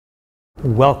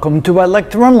Welcome to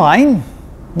iLecture Online.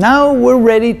 Now we're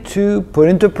ready to put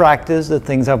into practice the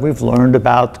things that we've learned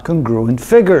about congruent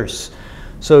figures.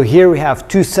 So here we have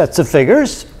two sets of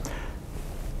figures.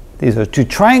 These are two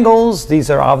triangles.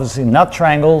 These are obviously not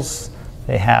triangles.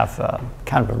 They have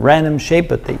kind of a random shape,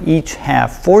 but they each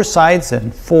have four sides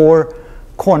and four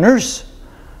corners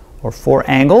or four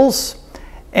angles.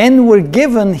 And we're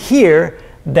given here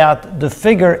that the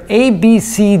figure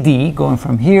ABCD, going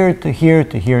from here to here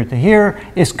to here to here,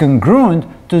 is congruent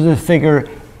to the figure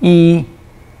EFGH.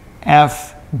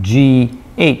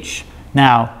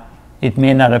 Now, it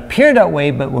may not appear that way,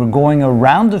 but we're going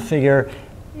around the figure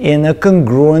in a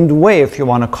congruent way, if you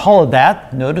want to call it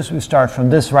that. Notice we start from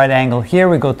this right angle here,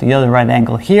 we go to the other right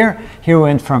angle here. Here we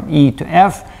went from E to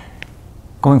F,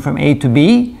 going from A to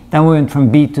B. Then we went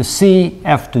from B to C,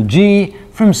 F to G,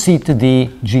 from C to D,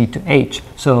 G to H.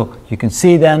 So you can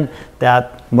see then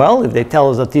that, well, if they tell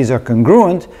us that these are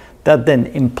congruent, that then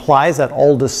implies that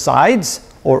all the sides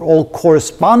or all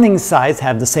corresponding sides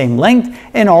have the same length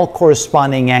and all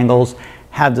corresponding angles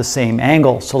have the same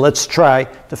angle. So let's try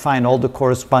to find all the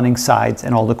corresponding sides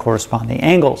and all the corresponding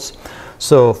angles.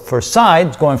 So for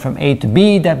sides going from A to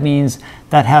B, that means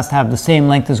that has to have the same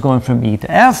length as going from E to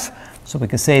F. So we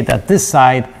can say that this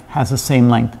side has the same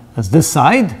length as this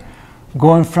side.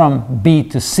 Going from B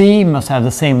to C must have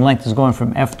the same length as going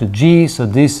from F to G, so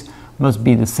this must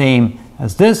be the same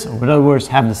as this, or in other words,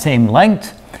 have the same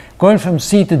length. Going from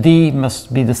C to D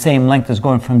must be the same length as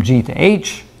going from G to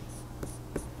H.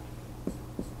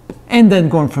 And then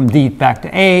going from D back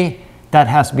to A, that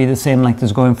has to be the same length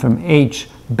as going from H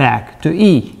back to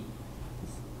E.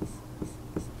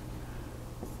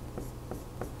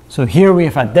 So here we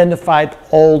have identified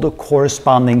all the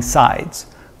corresponding sides.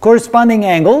 Corresponding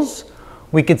angles,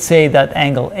 we could say that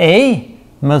angle A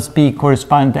must be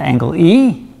corresponding to angle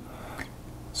E.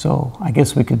 So I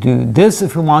guess we could do this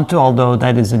if we want to, although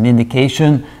that is an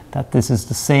indication that this is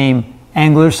the same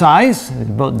angular size,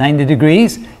 about 90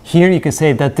 degrees. Here you could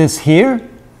say that this here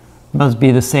must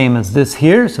be the same as this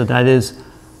here, so that is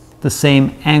the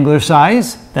same angular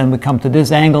size. Then we come to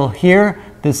this angle here.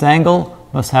 This angle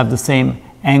must have the same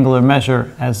angular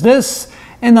measure as this.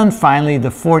 And then finally, the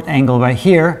fourth angle right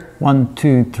here, 1,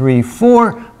 2, 3,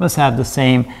 4, must have the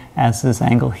same as this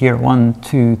angle here, 1,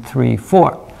 2, 3,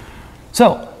 4.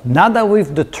 So now that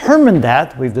we've determined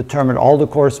that, we've determined all the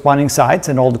corresponding sides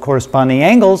and all the corresponding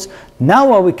angles, now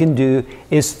what we can do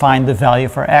is find the value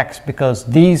for x, because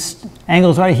these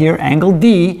angles right here, angle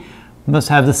D, must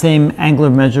have the same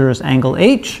angular measure as angle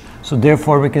H. So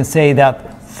therefore we can say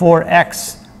that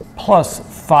 4x plus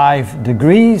 5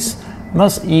 degrees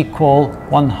must equal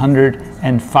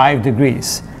 105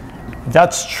 degrees. If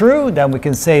that's true, then we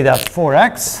can say that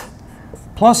 4x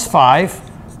plus 5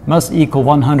 must equal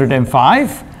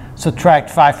 105. Subtract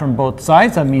 5 from both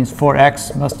sides, that means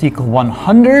 4x must equal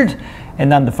 100,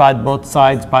 and then divide both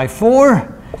sides by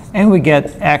 4, and we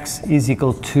get x is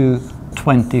equal to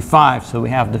 25. So we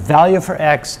have the value for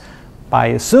x by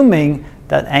assuming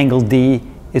that angle D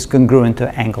is congruent to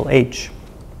angle H.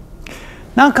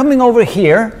 Now coming over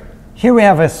here, here we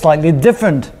have a slightly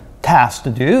different task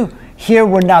to do. Here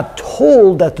we're not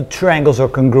told that the triangles are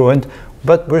congruent,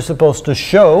 but we're supposed to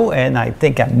show, and I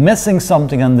think I'm missing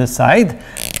something on this side.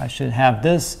 I should have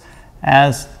this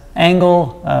as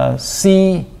angle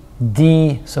CD.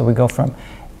 So we go from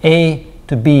A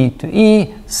to B to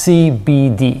E,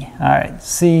 CBD. All right,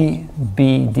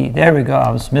 CBD. There we go.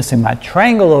 I was missing my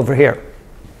triangle over here.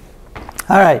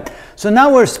 All right, so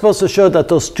now we're supposed to show that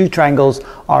those two triangles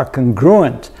are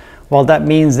congruent. Well, that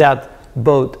means that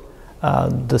both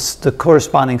the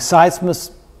corresponding sides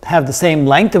must have the same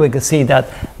length, and we can see that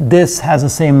this has the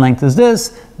same length as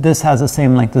this has the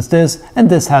same length as this, and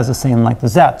this has the same length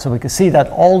as that. So we can see that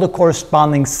all the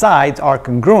corresponding sides are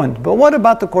congruent. But what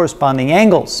about the corresponding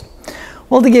angles?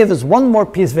 Well, to give us one more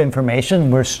piece of information,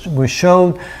 we're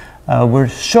shown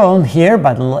here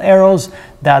by the little arrows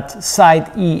that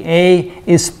side EA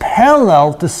is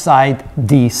parallel to side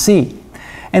DC.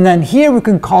 And then here we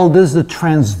can call this the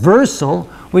transversal,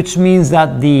 which means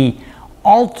that the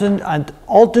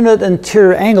alternate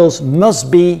interior angles must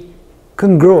be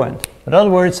congruent. In other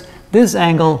words, this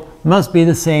angle must be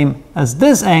the same as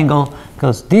this angle,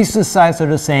 because these two sides are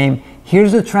the same.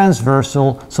 Here's the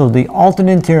transversal, so the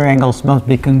alternate interior angles must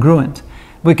be congruent.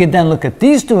 We can then look at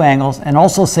these two angles and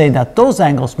also say that those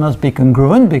angles must be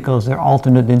congruent because they're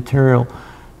alternate interior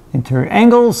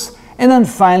angles. And then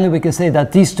finally we can say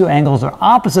that these two angles are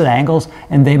opposite angles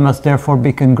and they must therefore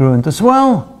be congruent as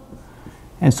well.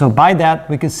 And so by that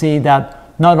we can see that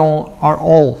not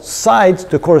all sides,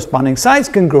 the corresponding sides,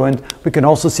 congruent. We can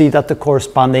also see that the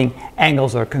corresponding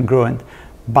angles are congruent.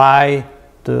 by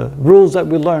the rules that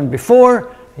we learned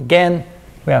before. Again,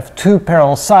 we have two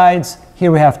parallel sides.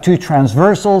 Here we have two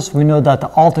transversals. We know that the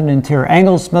alternate interior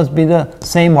angles must be the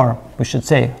same, or we should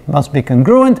say must be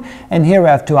congruent. And here we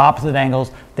have two opposite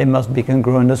angles. They must be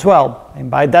congruent as well. And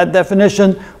by that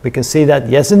definition, we can see that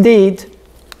yes, indeed,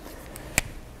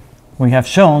 we have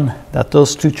shown that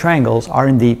those two triangles are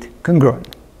indeed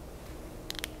congruent.